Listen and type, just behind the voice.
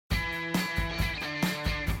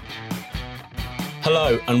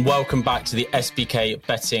Hello and welcome back to the SBK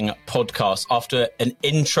Betting Podcast. After an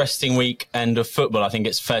interesting weekend of football, I think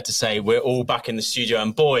it's fair to say we're all back in the studio,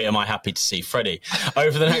 and boy, am I happy to see Freddie.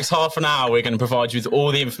 Over the next half an hour, we're going to provide you with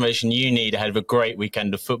all the information you need ahead of a great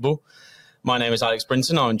weekend of football. My name is Alex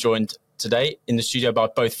Brinton. I'm joined today in the studio by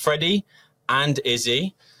both Freddie and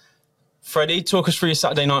Izzy. Freddie, talk us through your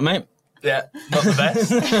Saturday night, mate. Yeah, not the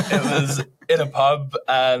best. It was in a pub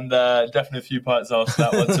and definitely a few pints after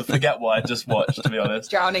that one to forget what I just watched, to be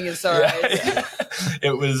honest. Drowning in sorrows. Yeah.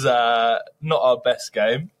 It was not our best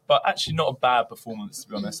game, but actually not a bad performance, to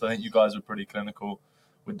be honest. I think you guys were pretty clinical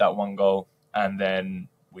with that one goal, and then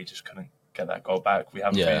we just couldn't get that goal back. We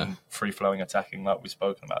haven't been free-flowing attacking like we've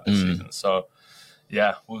spoken about this season. So,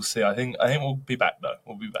 yeah, we'll see. I think we'll be back, though.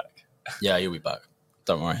 We'll be back. Yeah, you'll be back.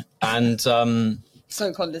 Don't worry. And...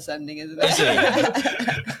 so condescending, isn't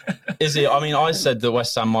it? Is it? I mean, I said that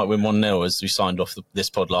West Ham might win 1-0 as we signed off this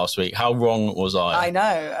pod last week. How wrong was I? I know,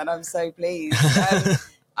 and I'm so pleased.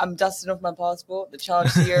 I'm dusting off my passport. The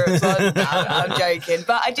charge to Europe's on. I'm joking.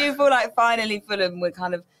 But I do feel like finally Fulham, we're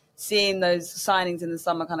kind of seeing those signings in the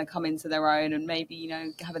summer kind of come into their own and maybe, you know,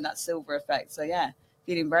 having that silver effect. So, yeah,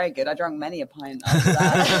 feeling very good. I drank many a pint after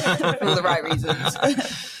that for all the right reasons.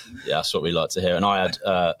 Yeah, that's what we like to hear. And I had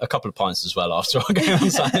a couple of pints as well after our game on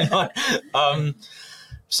Saturday night.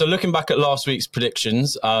 So looking back at last week's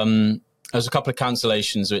predictions, there was a couple of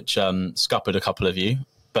cancellations which scuppered a couple of you.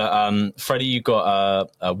 But Freddie, you got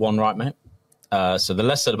one right, mate. So the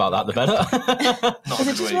less said about that, the better. Is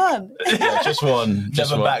it just one? Yeah, just one.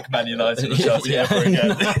 Never back Man United or Chelsea ever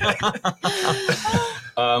again.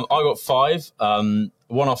 I got 5.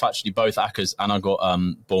 One off actually both Ackers, and I got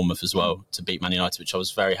Bournemouth as well to beat Man United, which I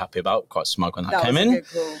was very happy about. Quite smug when that came in. Good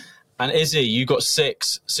call. And Izzy, you got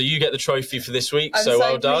 6, so you get the trophy for this week. I'm so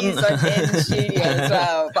well done. I'm in the studio as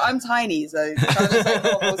well, but I'm tiny, so trying to say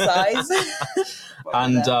normal size.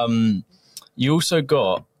 And you also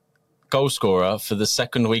got goal scorer for the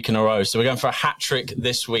second week in a row. So we're going for a hat trick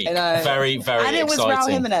this week. Very, very exciting. And it was Raul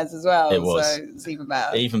Jimenez as well. It was. So it's even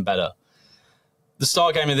better. Even better. The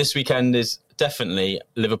star game of this weekend is definitely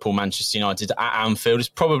Liverpool-Manchester United at Anfield. It's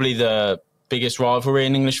probably the biggest rivalry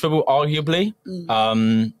in English football, arguably.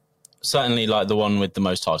 Certainly like the one with the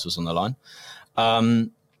most titles on the line. We're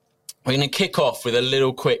going to kick off with a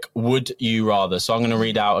little quick would you rather. So I'm going to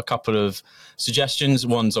read out a couple of suggestions.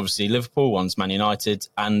 One's obviously Liverpool, one's Man United.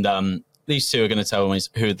 And these two are going to tell me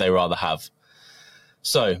who they'd rather have.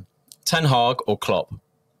 So, Ten Hag or Klopp?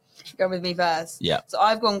 Go with me first. Yeah. So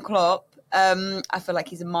I've gone Klopp. I feel like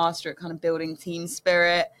he's a master at kind of building team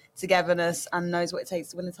spirit, togetherness, and knows what it takes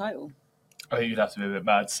to win a title. I think you'd have to be a bit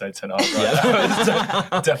mad to say Ten Hag right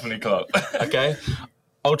now. Definitely Klopp. Okay.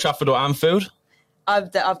 Old Trafford or Anfield?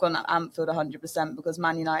 I've gone at Anfield 100% because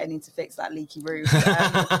Man United need to fix that leaky roof.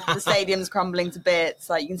 The stadium's crumbling to bits.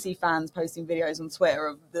 Like you can see fans posting videos on Twitter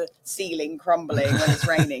of the ceiling crumbling when it's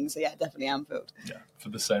raining. So yeah, definitely Anfield. Yeah, for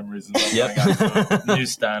the same reasons. Yep. New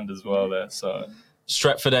stand as well there. So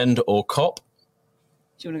Stretford End or Cop?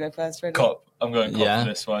 Do you want to go first, Freddie? Cop. I'm going Cop for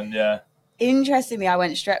this one. Yeah. Interestingly, I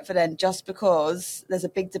went Stretford End just because there's a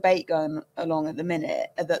big debate going along at the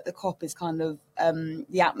minute that the Cop is kind of,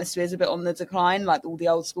 the atmosphere is a bit on the decline, like all the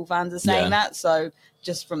old school fans are saying that. So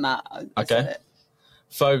just from that, I said it.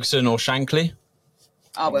 Ferguson or Shankly?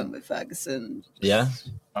 I went with Ferguson. Yeah.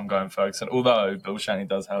 I'm going Ferguson. Although Bill Shankly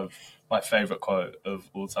does have my favourite quote of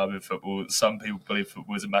all time in football. Some people believe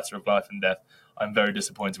football is a matter of life and death. I'm very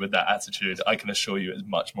disappointed with that attitude. I can assure you it's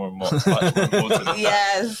much more important than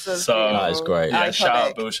Yes. So that is great. Yeah, shout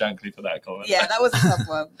out Bill Shankly for that comment. Yeah, that was a tough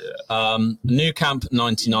one. Nou Camp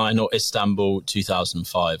 99 or Istanbul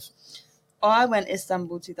 2005? I went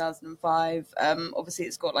Istanbul 2005. Obviously,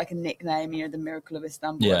 it's got like a nickname, you know, the Miracle of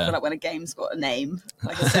Istanbul. Yeah. I feel like when a game's got a name,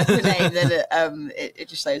 like a separate name, then it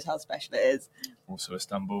just shows how special it is. Also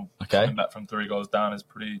Istanbul. Okay. Coming back from 3 goals down is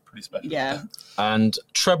pretty special. Yeah. And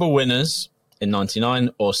treble winners in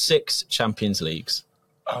 99 or 6 Champions Leagues?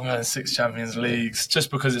 I'm going 6 Champions Leagues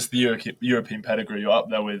just because it's the European pedigree. You're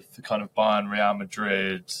up there with the kind of Bayern, Real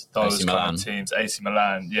Madrid, those kind of teams, AC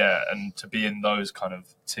Milan, yeah. And to be in those kind of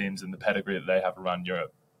teams and the pedigree that they have around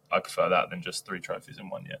Europe, I prefer that than just 3 trophies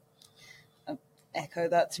in 1 year. I echo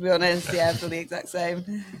that, to be honest. Yeah, I feel the exact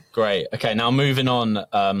same. Great. Okay, now moving on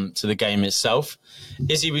to the game itself.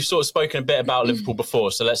 Izzy, we've sort of spoken a bit about Liverpool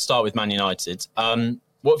before, so let's start with Man United.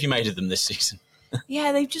 What have you made of them this season?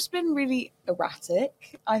 Yeah, they've just been really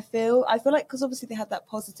erratic, I feel like, because obviously they had that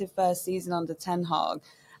positive first season under Ten Hag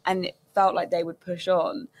and it felt like they would push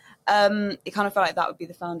on. It kind of felt like that would be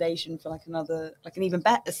the foundation for like an even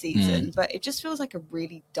better season, but it just feels like a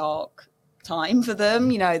really dark time for them.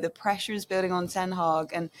 The pressure is building on Ten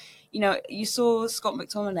Hag, and you saw Scott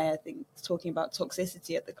McTominay, I think, talking about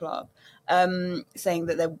toxicity at the club, saying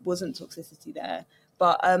that there wasn't toxicity there,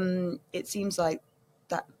 but it seems like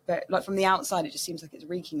that, like from the outside, it just seems like it's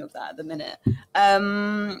reeking of that at the minute.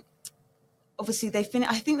 Obviously, I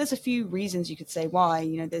think there's a few reasons you could say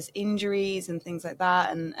why. There's injuries and things like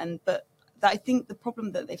that, but I think the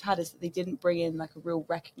problem that they've had is that they didn't bring in like a real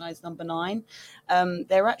recognised number 9.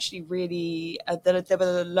 They're actually really they were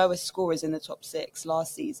the lowest scorers in the top 6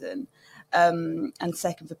 last season, and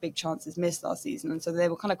second for big chances missed last season, and so they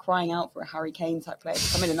were kind of crying out for a Harry Kane type player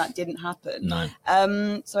to come in, and that didn't happen.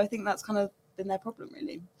 No. So I think that's kind of been their problem,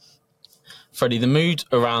 really. Freddie, the mood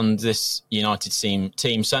around this United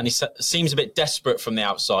team certainly seems a bit desperate from the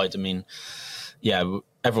outside. I mean, yeah,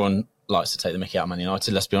 everyone likes to take the mickey out of Man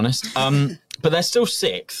United, let's be honest. But they're still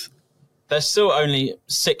 6th. They're still only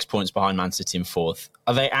 6 points behind Man City in 4th.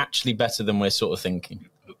 Are they actually better than we're sort of thinking?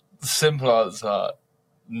 Simple answer,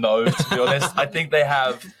 no, to be honest. I think they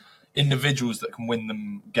have individuals that can win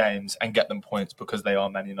them games and get them points because they are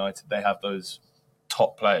Man United. They have those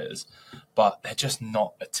top players, but they're just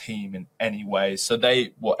not a team in any way. So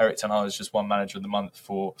Eric Ten Hag has just won Manager of the Month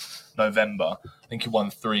for November. I think he won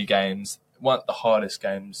 3 games, one of the hardest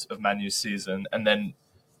games of Man U's season, and then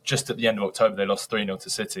just at the end of October they lost 3-0 to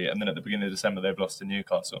City, and then at the beginning of December they've lost to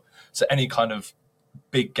Newcastle. So any kind of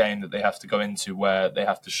big game that they have to go into where they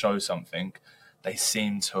have to show something, they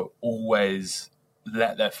seem to always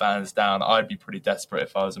let their fans down. I'd be pretty desperate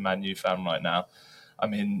if I was a Man U fan right now. I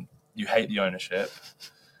mean, you hate the ownership.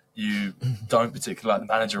 You don't particularly like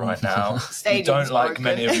the manager right now. You don't like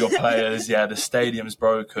many of your players. Yeah, the stadium's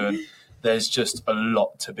broken. There's just a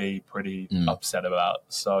lot to be pretty upset about.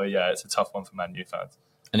 So, yeah, it's a tough one for Man U fans.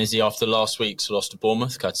 And is he after last week's loss to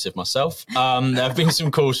Bournemouth, courtesy of myself? There have been some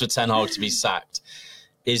calls for Ten Hag to be sacked.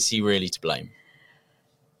 Is he really to blame?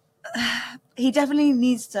 He definitely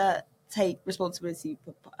needs to take responsibility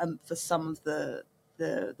for some of the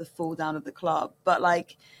fall down of the club. But,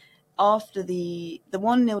 after the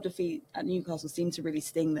 1-0 defeat at Newcastle seemed to really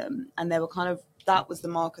sting them, and they were that was the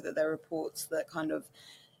marker that their reports that kind of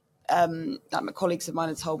like my colleagues of mine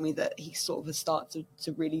have told me that he sort of has started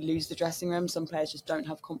to really lose the dressing room. Some players just don't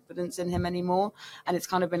have confidence in him anymore, and it's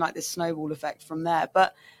kind of been like this snowball effect from there.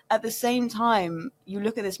 But at the same time, you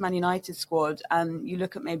look at this Man United squad, and you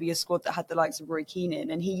look at maybe a squad that had the likes of Roy Keane in,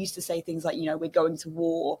 and he used to say things like, we're going to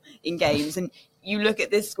war in games, and you look at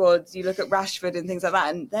this squad, you look at Rashford and things like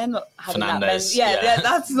that, and they're not having Fernandes, that.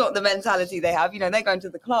 That's not the mentality they have. They're going to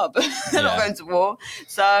the club. They're not going to war.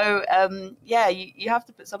 So, you have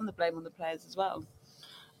to put some of the blame on the players as well.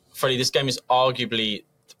 Freddie, this game is arguably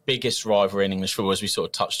the biggest rivalry in English football, as we sort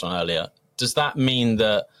of touched on earlier. Does that mean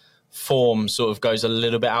that form sort of goes a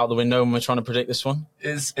little bit out the window when we're trying to predict this one?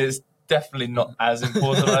 It's definitely not as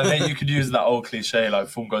important. I think you could use that old cliche, like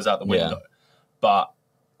form goes out the window. Yeah. But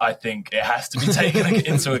I think it has to be taken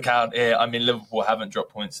into account here. I mean, Liverpool haven't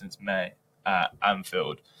dropped points since May at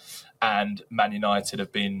Anfield, and Man United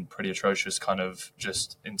have been pretty atrocious kind of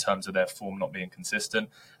just in terms of their form not being consistent.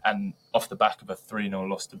 And off the back of a 3-0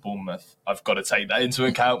 loss to Bournemouth, I've got to take that into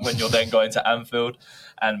account when you're then going to Anfield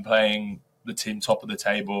and playing the team top of the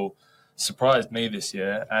table. Surprised me this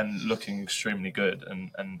year and looking extremely good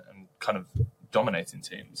and kind of dominating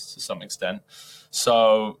teams to some extent.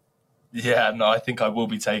 So, yeah, no, I think I will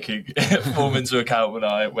be taking form into account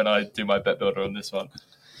when I do my bet builder on this one.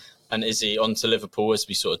 And Izzy, on to Liverpool, as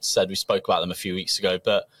we sort of said, we spoke about them a few weeks ago,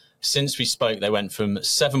 but since we spoke, they went from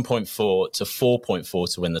 7.4 to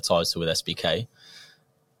 4.4 to win the title with SBK.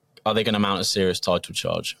 Are they going to mount a serious title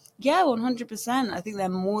charge? Yeah, 100%. I think they're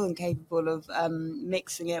more than capable of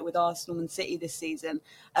mixing it with Arsenal and City this season.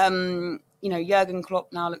 Jurgen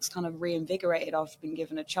Klopp now looks kind of reinvigorated after being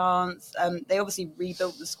given a chance. They obviously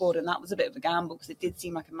rebuilt the squad, and that was a bit of a gamble because it did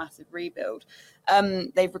seem like a massive rebuild.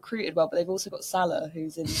 They've recruited well, but they've also got Salah,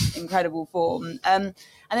 who's in incredible form. And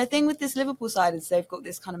the thing with this Liverpool side is they've got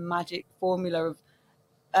this kind of magic formula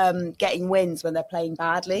of getting wins when they're playing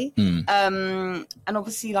badly. And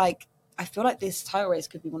obviously, I feel like this title race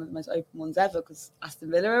could be one of the most open ones ever because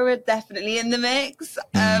Aston Villa are definitely in the mix.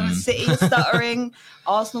 City is stuttering,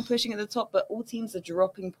 Arsenal pushing at the top, but all teams are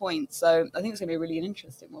dropping points. So I think it's going to be an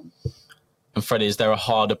interesting one. And Freddie, is there a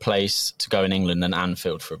harder place to go in England than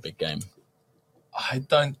Anfield for a big game? I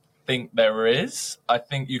don't think there is. I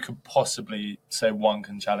think you could possibly say one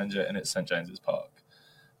can challenge it, and it's St James's Park.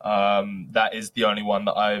 That is the only one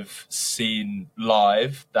that I've seen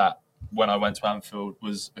live that when I went to Anfield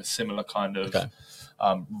was a similar kind of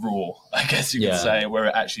roar, I guess you could say, where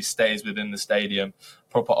it actually stays within the stadium,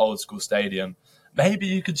 proper old school stadium. Maybe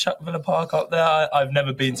you could chuck Villa Park up there. I've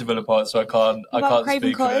never been to Villa Park, so I can't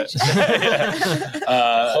Craven speak for Cottage? it.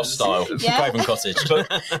 Hostile. Yeah. Craven Cottage.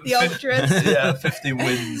 The Ultras. Yeah, 15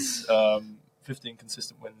 wins, 15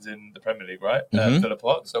 consistent wins in the Premier League, right? Villa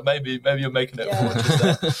Park. So maybe you're making it forward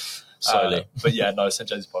just there. Slowly. But yeah, no, St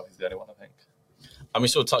James's Park is the only one, I think. And we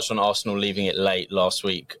sort of touched on Arsenal leaving it late last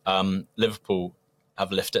week. Liverpool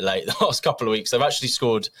have left it late the last couple of weeks. They've actually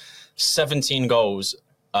scored 17 goals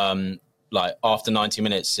after 90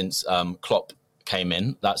 minutes since Klopp came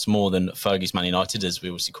in. That's more than Fergie's Man United, as we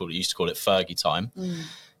obviously used to call it Fergie time.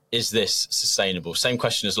 Is this sustainable? Same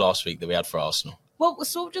question as last week that we had for Arsenal. Well,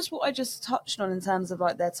 sort of just what I just touched on in terms of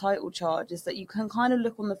like their title charge is that you can kind of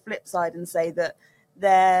look on the flip side and say that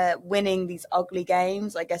they're winning these ugly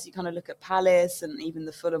games. I guess you kind of look at Palace and even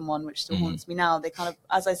the Fulham one, which still haunts me now. They kind of,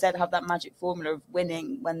 as I said, have that magic formula of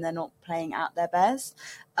winning when they're not playing at their best.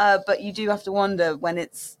 But you do have to wonder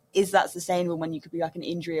is that sustainable when you could be like an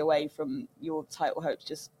injury away from your title hopes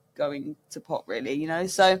just going to pot, really, you know?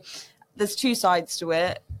 So there's two sides to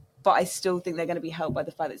it, but I still think they're going to be helped by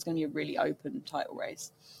the fact that it's going to be a really open title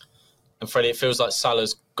race. And Freddie, it feels like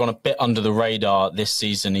Salah's gone a bit under the radar this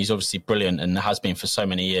season. He's obviously brilliant and has been for so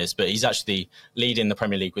many years, but he's actually leading the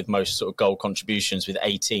Premier League with most sort of goal contributions with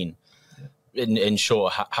 18. Yeah. In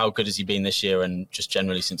short, how good has he been this year and just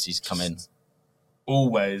generally since he's come in?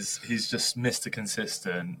 Always, he's just Mr.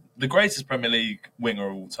 Consistent. The greatest Premier League winger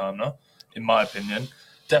of all time, no? In my opinion.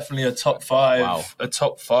 Definitely a top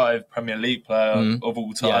five Premier League player of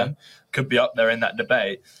all time. Yeah. Could be up there in that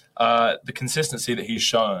debate. The consistency that he's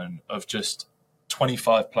shown of just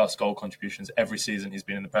 25 plus goal contributions every season he's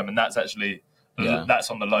been in the Prem, and that's actually that's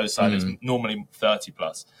on the low side. It's normally 30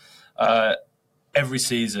 plus every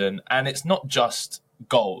season, and it's not just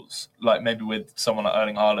goals. Like maybe with someone like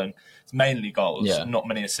Erling Haaland, it's mainly goals, not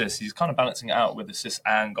many assists. He's kind of balancing it out with assists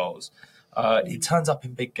and goals. He turns up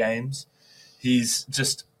in big games. He's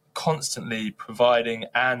just constantly providing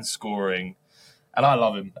and scoring. And I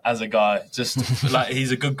love him as a guy. Just like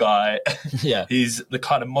he's a good guy. Yeah. He's the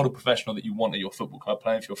kind of model professional that you want at your football club,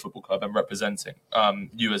 playing for your football club and representing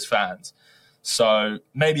you as fans. So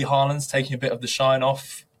maybe Haaland's taking a bit of the shine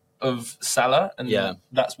off of Salah, and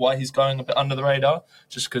that's why he's going a bit under the radar,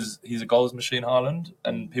 just because he's a goals machine, Haaland,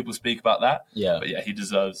 and people speak about that. Yeah. But yeah, he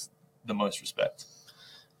deserves the most respect.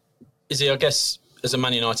 Is he, I guess, as a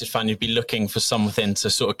Man United fan, you'd be looking for something to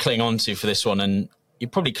sort of cling on to for this one, and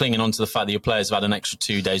you're probably clinging on to the fact that your players have had an extra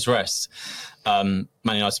 2 days rest. Man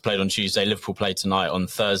United played on Tuesday, Liverpool played tonight on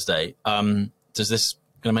Thursday. Does this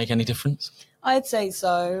going to make any difference? I'd say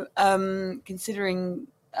so. Considering,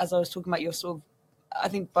 as I was talking about, your sort of, I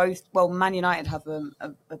think both, well, Man United have a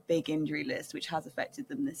big injury list, which has affected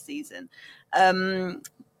them this season. And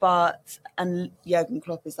Jurgen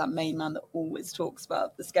Klopp is that main man that always talks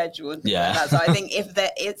about the schedule and things like that. So I think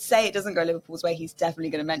if say it doesn't go Liverpool's way, he's definitely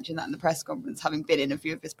going to mention that in the press conference, having been in a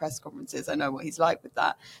few of his press conferences. I know what he's like with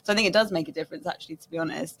that. So I think it does make a difference, actually, to be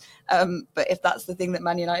honest. But if that's the thing that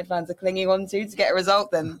Man United fans are clinging on to get a result,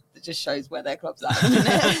 then it just shows where their club's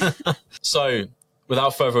at. So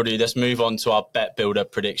without further ado, let's move on to our bet builder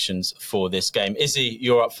predictions for this game. Izzy,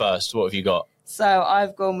 you're up first. What have you got? So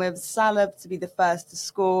I've gone with Salah to be the first to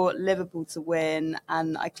score, Liverpool to win,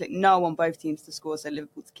 and I clicked no on both teams to score, so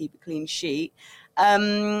Liverpool to keep a clean sheet.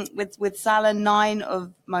 With Salah, 9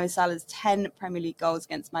 of Mo Salah's 10 Premier League goals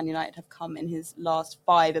against Man United have come in his last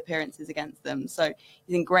 5 appearances against them. So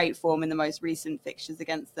he's in great form in the most recent fixtures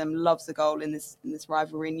against them. Loves a goal in this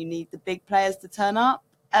rivalry, and you need the big players to turn up.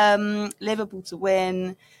 Liverpool to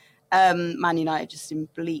win. Man United just in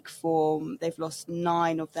bleak form. They've lost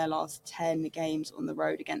 9 of their last 10 games on the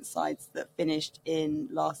road against sides that finished in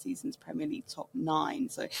last season's Premier League top 9.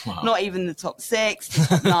 So not even the top 6, the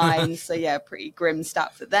top 9. So yeah, pretty grim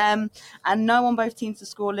stat for them. And no on both teams to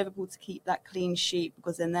score. Liverpool to keep that clean sheet,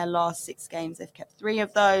 because in their last 6 games, they've kept 3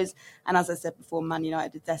 of those. And as I said before, Man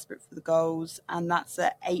United are desperate for the goals. And that's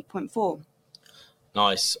at 8.4.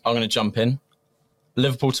 Nice. I'm going to jump in.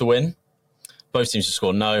 Liverpool to win. Both teams to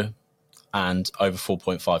score no. And over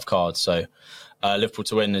 4.5 cards. So Liverpool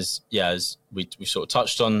to win is, as we sort of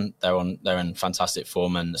touched on, they're in fantastic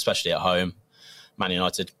form, and especially at home. Man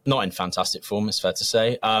United not in fantastic form, it's fair to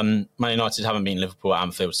say. Man United haven't beaten Liverpool at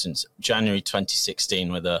Anfield since January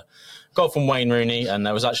 2016 with a goal from Wayne Rooney, and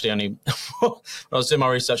there was actually only, when I was doing my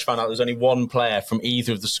research, found out there was only one player from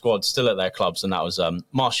either of the squads still at their clubs, and that was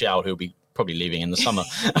Martial, who'll be probably leaving in the summer.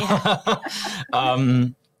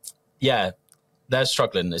 they're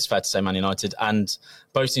struggling, it's fair to say, Man United. And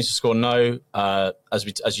both teams to score no.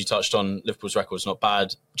 As you touched on, Liverpool's record is not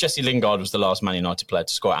bad. Jesse Lingard was the last Man United player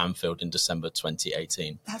to score at Anfield in December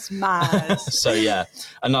 2018. That's mad. So, yeah,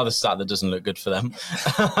 another stat that doesn't look good for them.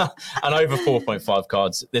 And over 4.5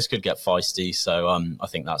 cards, this could get feisty. So I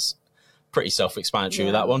think that's pretty self-explanatory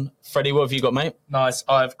with that one. Freddie, what have you got, mate? Nice.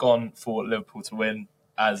 I've gone for Liverpool to win,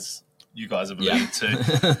 as you guys have alluded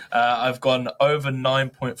to. I've gone over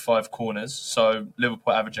 9.5 corners. So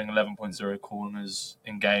Liverpool averaging 11.0 corners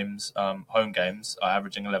in games. Home games are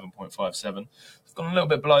averaging 11.57. I've gone a little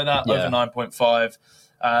bit below that, over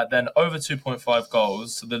 9.5. Then over 2.5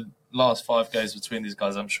 goals. So the last 5 games between these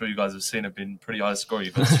guys, I'm sure you guys have seen, have been pretty high scoring.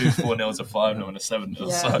 You've got 2 4-0s, a 5-0 and a 7-0.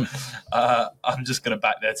 Yeah. So I'm just going to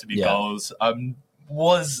back there to be goals. I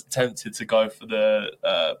was tempted to go for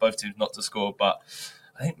the both teams not to score, but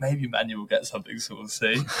I think maybe Manu will get something, so we'll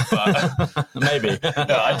see. But, maybe.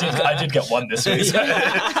 No, I did get one this week. So.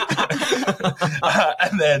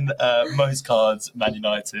 And then most cards, Man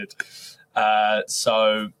United.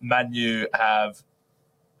 So Man U have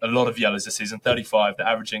a lot of yellows this season, 35. They're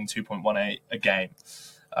averaging 2.18 a game.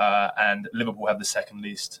 And Liverpool have the second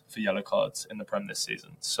least for yellow cards in the Prem this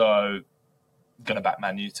season. So going to back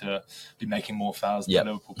Man U to be making more fouls than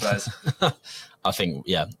Liverpool players. I think,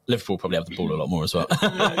 Liverpool probably have the ball a lot more as well.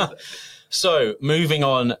 So, moving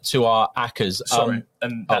on to our Accas. Sorry,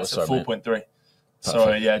 and that's at 4.3.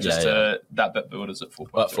 Sorry, that bet build is at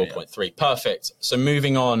 4.3. At 4.3. Perfect. So,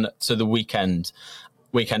 moving on to the weekend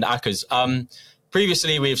Accas.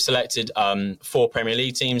 Previously, we've selected 4 Premier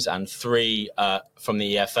League teams and 3 from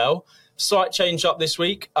the EFL. Slight change up this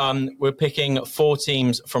week. We're picking 4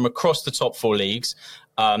 teams from across the top 4 leagues.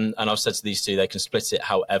 And I've said to these 2, they can split it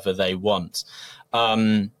however they want.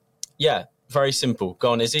 Very simple.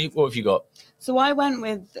 Go on, Izzy. What have you got? So I went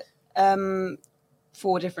with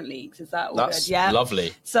 4 different leagues. Is that all That's good? Yeah.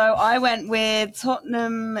 Lovely. So I went with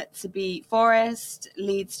Tottenham to beat Forest,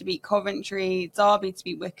 Leeds to beat Coventry, Derby to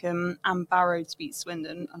beat Wickham, and Barrow to beat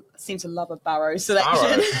Swindon. I seem to love a Barrow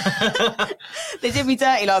selection. Barrow. They did me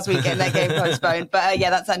dirty last weekend. Their game postponed. But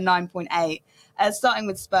that's at 9.8. Starting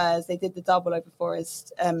with Spurs, they did the double over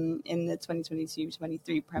Forest in the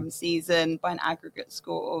 2022-23 Prem season by an aggregate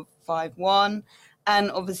score of 5-1.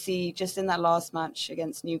 And obviously, just in that last match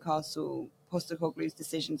against Newcastle, Postecoglou's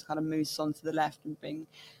decision to kind of move Son to the left and bring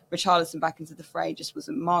Richarlison back into the fray just was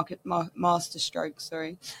a master stroke,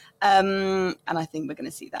 and I think we're going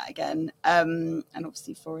to see that again. And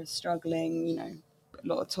obviously Forest struggling, a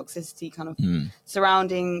lot of toxicity kind of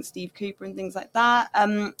surrounding Steve Cooper and things like that.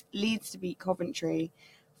 Leeds to beat Coventry,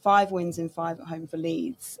 5 wins in 5 at home for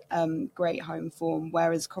Leeds. Great home form,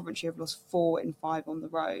 whereas Coventry have lost 4 in 5 on the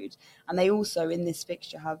road. And they also, in this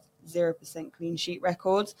fixture, have 0% clean sheet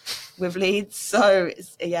record with Leeds. So,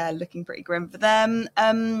 looking pretty grim for them.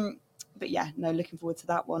 Looking forward to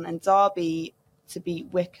that one. And Derby to beat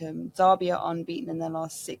Wickham. Derby are unbeaten in their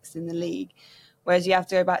last 6 in the league, whereas you have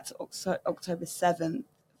to go back to October 7th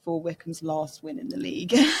for Wickham's last win in the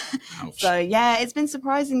league. So, it's been a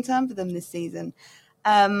surprising turn for them this season.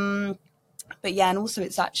 And also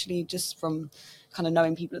it's actually just from kind of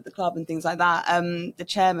knowing people at the club and things like that. The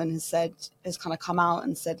chairman has kind of come out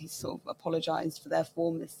and said he's sort of apologised for their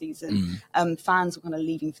form this season. Fans were kind of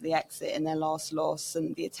leaving for the exit in their last loss,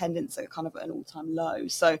 and the attendance are kind of at an all-time low.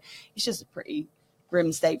 So it's just a pretty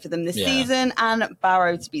grim state for them this season. And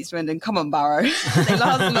Barrow to beat Swindon. Come on, Barrow. They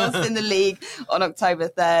last lost in the league on October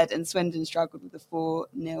 3rd, and Swindon struggled with a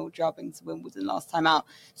 4-0 drubbing to Wimbledon last time out.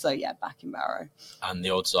 So, back in Barrow. And the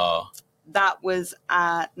odds are? That was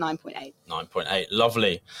at 9.8. 9.8.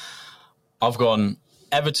 Lovely. I've gone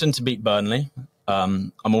Everton to beat Burnley.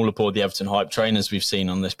 I'm all aboard the Everton hype train, as we've seen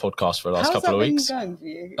on this podcast for the last couple of weeks. How's that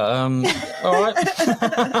been going for you? All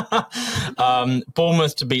right.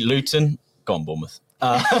 Bournemouth to beat Luton. Go on, Bournemouth.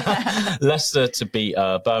 Leicester to beat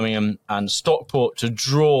Birmingham, and Stockport to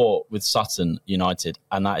draw with Sutton United,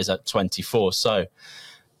 and that is at 24. So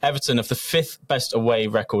Everton have the 5th best away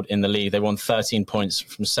record in the league. They won 13 points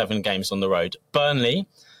from 7 games on the road. Burnley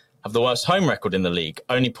have the worst home record in the league.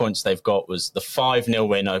 Only points they've got was the 5-0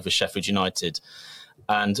 win over Sheffield United.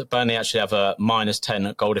 And Burnley actually have a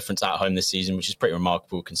 -10 goal difference at home this season, which is pretty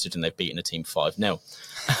remarkable considering they've beaten a team 5-0.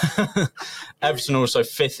 Everton also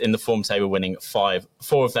 5th in the form table, winning 4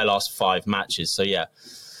 of their last 5 matches. So,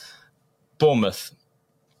 Bournemouth,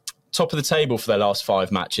 top of the table for their last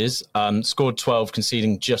 5 matches, scored 12,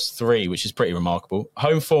 conceding just 3, which is pretty remarkable.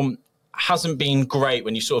 Home form hasn't been great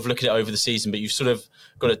when you sort of look at it over the season, but you've sort of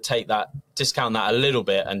got to discount that a little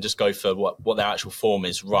bit and just go for what their actual form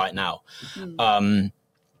is right now.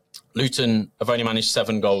 Luton have only managed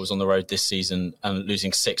 7 goals on the road this season and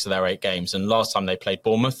losing 6 of their 8 games. And last time they played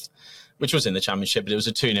Bournemouth, which was in the Championship, but it was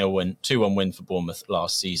a 2-0 win, 2-1 win for Bournemouth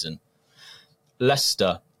last season.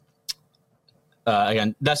 Leicester.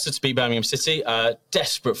 Again, Leicester to beat Birmingham City.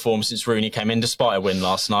 Desperate form since Rooney came in, despite a win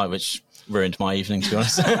last night, which ruined my evening, to be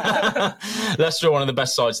honest. Leicester are one of the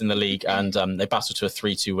best sides in the league, and they battled to a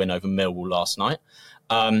 3-2 win over Millwall last night.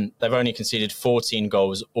 They've only conceded 14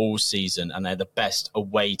 goals all season, and they're the best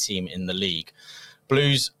away team in the league.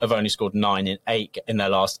 Blues have only scored 9 in their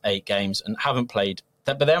last 8 games and haven't played,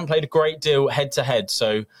 but they haven't played a great deal head-to-head.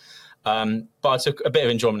 So, but I took a bit of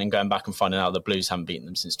enjoyment in going back and finding out the Blues haven't beaten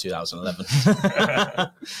them since 2011.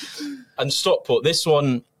 And Stockport, this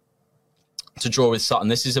one to draw with Sutton,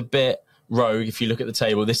 this is a bit rogue if you look at the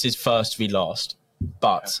table. This is first v last,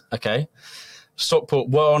 but okay. Stockport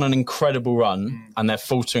were on an incredible run and they're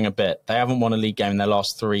faltering a bit. They haven't won a league game in their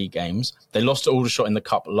last 3 games. They lost to Aldershot in the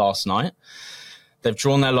Cup last night. They've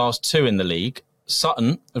drawn their last 2 in the league.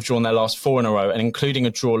 Sutton have drawn their last 4 in a row, and including a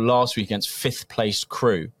draw last week against 5th placed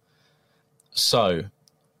Crewe. So,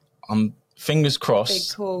 fingers crossed.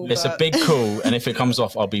 Big call, it's a big call, and if it comes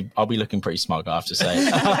off, I'll be looking pretty smug, I have to say.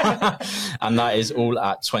 And that is all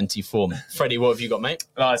at 24. Freddie, what have you got, mate?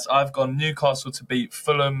 Guys, I've gone Newcastle to beat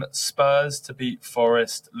Fulham, Spurs to beat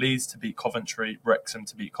Forest, Leeds to beat Coventry, Wrexham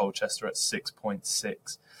to beat Colchester at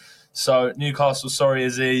 6.6. So Newcastle, sorry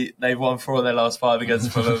Izzy, they've won 4 of their last 5 against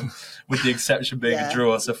Fulham, with the exception being a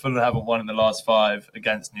draw. So Fulham haven't won in the last 5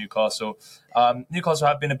 against Newcastle. Newcastle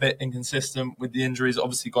have been a bit inconsistent with the injuries.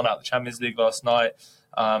 Obviously gone out of the Champions League last night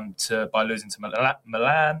by losing to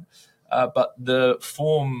Milan. But the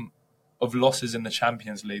form of losses in the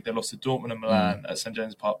Champions League, they lost to Dortmund and Milan at St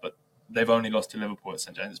James's Park, but they've only lost to Liverpool at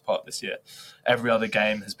St James's Park this year. Every other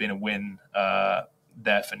game has been a win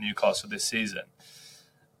there for Newcastle this season.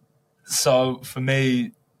 So for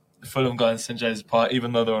me, Fulham going to St James's Park,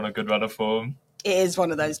 even though they're on a good run of form, it is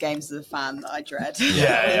one of those games as a fan that I dread.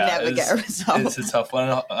 Yeah, never get a result. It's a tough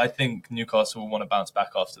one. I think Newcastle will want to bounce back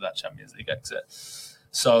after that Champions League exit.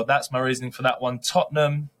 So that's my reasoning for that one.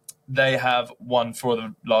 Tottenham, they have won 4 of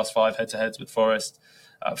the last 5 head-to-heads with Forest.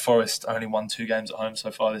 Forest only won 2 games at home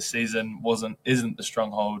so far this season. Isn't the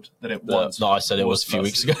stronghold that it was. No, I said it was a few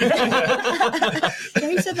weeks ago.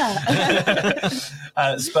 Who said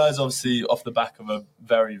that? Spurs obviously off the back of a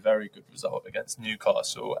very, very good result against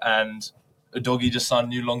Newcastle, and Udogie just signed a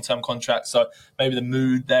new long-term contract, so maybe the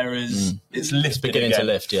mood there is it's lifted. It's beginning again. to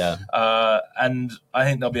lift, yeah. And I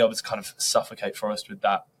think they'll be able to kind of suffocate Forest with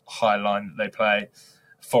that high line that they play.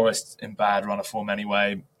 Forest in bad run of form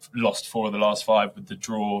anyway, lost 4 of the last 5 with the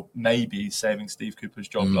draw, maybe saving Steve Cooper's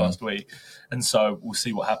job last week. And so we'll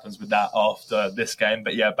see what happens with that after this game.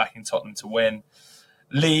 But yeah, backing Tottenham to win.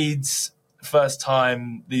 Leeds, first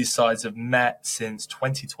time these sides have met since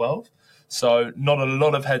 2012. So not a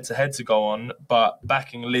lot of head-to-head to go on, but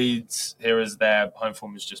backing Leeds here as their home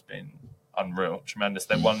form has just been unreal, tremendous.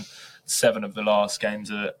 They've won 7 of their last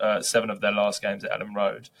games at Ellen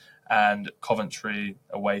Road. And Coventry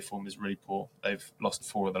away form is really poor. They've lost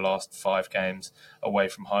 4 of the last 5 games away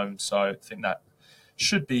from home. So I think that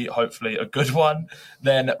should be hopefully a good one.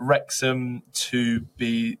 Then Wrexham to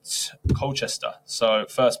beat Colchester. So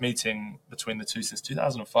first meeting between the two since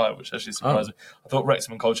 2005, which actually surprised me. I thought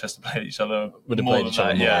Wrexham and Colchester played each other more than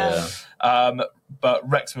that. Yeah. But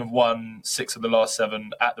Wrexham have won 6 of the last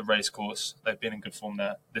 7 at the racecourse. They've been in good form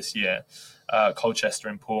there this year. Colchester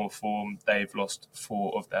in poor form. They've lost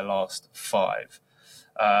 4 of their last 5.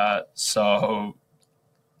 So,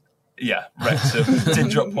 yeah, Wrexham did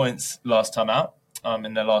drop points last time out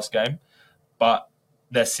in their last game. But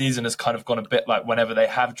their season has kind of gone a bit like whenever they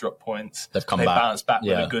have dropped points, they bounce back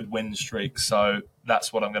with a good win streak. So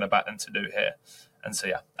that's what I'm going to back them to do here. And so,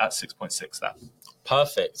 yeah, at 6.6 that.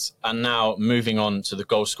 Perfect. And now moving on to the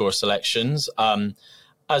goal scorer selections.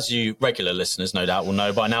 As you regular listeners no doubt will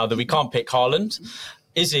know by now that we can't pick Haaland.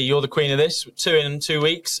 Izzy, you're the queen of this. 2 in 2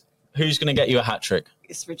 weeks. Who's going to get you a hat-trick?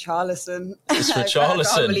 It's Richarlison. It's Richarlison.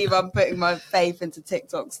 I can't believe I'm putting my faith into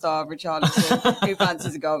TikTok star Richarlison, who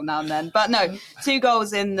fancies a goal now and then. But no, 2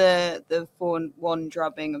 goals in the 4-1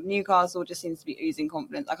 drubbing of Newcastle just seems to be oozing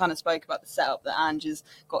confidence. I kind of spoke about the setup that Ange has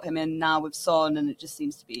got him in now with Son, and it just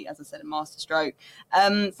seems to be, as I said, a masterstroke.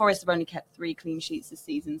 Forest have only kept 3 clean sheets this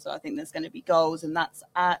season, so I think there's going to be goals, and that's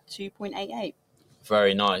at 2.88.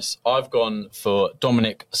 Very nice. I've gone for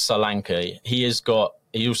Dominic Solanke. He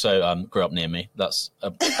also grew up near me. That's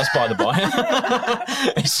by the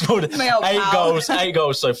by. He scored 8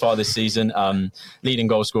 goals so far this season. Leading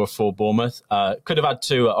goal scorer for Bournemouth. Could have had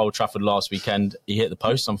 2 at Old Trafford last weekend. He hit the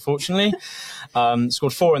post, unfortunately.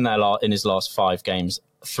 Scored 4 in his last 5 games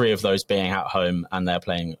 3 of those being at home, and they're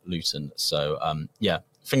playing Luton. So,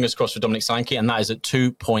 fingers crossed for Dominic Solanke, and that is at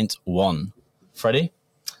 2.1. Freddie?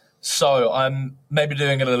 So I'm maybe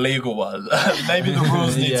doing an illegal one. Maybe the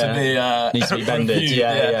rules need to be bended. reviewed,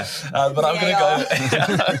 Yeah. But I'm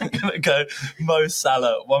going to go Mo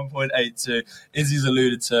Salah 1.82. Izzy's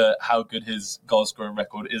alluded to how good his goal scoring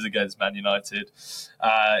record is against Man United.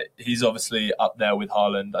 He's obviously up there with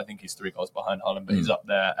Haaland. I think he's 3 goals behind Haaland, but he's up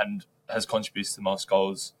there and has contributed to the most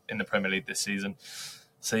goals in the Premier League this season.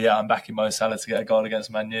 So I'm backing Mo Salah to get a goal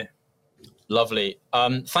against Man U. Lovely.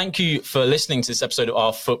 Thank you for listening to this episode of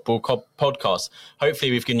our football podcast.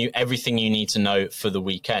 Hopefully we've given you everything you need to know for the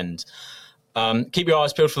weekend. Keep your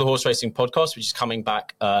eyes peeled for the horse racing podcast, which is coming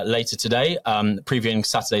back later today, previewing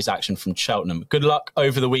Saturday's action from Cheltenham. Good luck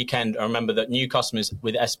over the weekend. And remember that new customers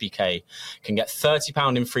with SBK can get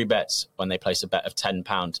 £30 in free bets when they place a bet of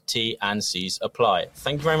 £10. T&Cs apply.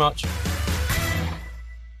 Thank you very much.